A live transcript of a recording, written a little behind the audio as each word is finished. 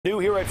New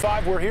here at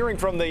 5, we're hearing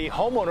from the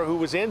homeowner who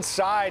was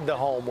inside the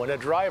home when a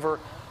driver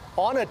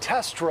on a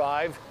test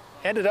drive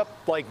ended up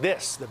like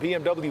this. The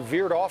BMW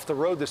veered off the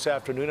road this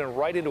afternoon and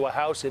right into a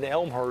house in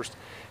Elmhurst.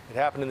 It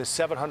happened in the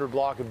 700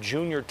 block of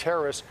Junior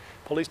Terrace.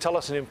 Police tell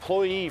us an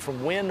employee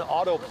from Wynn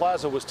Auto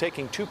Plaza was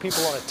taking two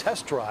people on a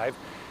test drive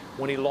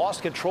when he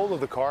lost control of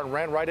the car and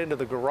ran right into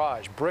the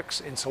garage.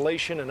 Bricks,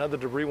 insulation, and other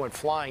debris went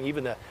flying.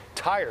 Even the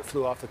tire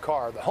flew off the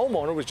car. The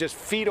homeowner was just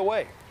feet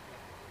away.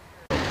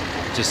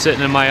 Just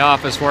sitting in my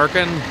office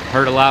working,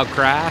 heard a loud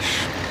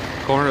crash.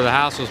 Corner of the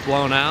house was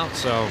blown out,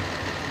 so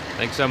I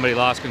think somebody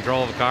lost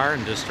control of the car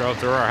and just drove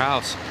through our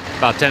house,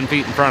 about 10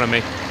 feet in front of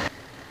me.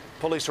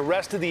 Police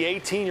arrested the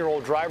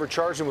 18-year-old driver,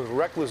 charged him with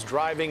reckless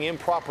driving,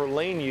 improper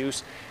lane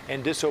use,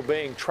 and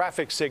disobeying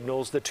traffic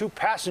signals. The two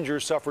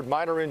passengers suffered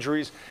minor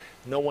injuries.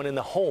 No one in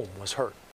the home was hurt.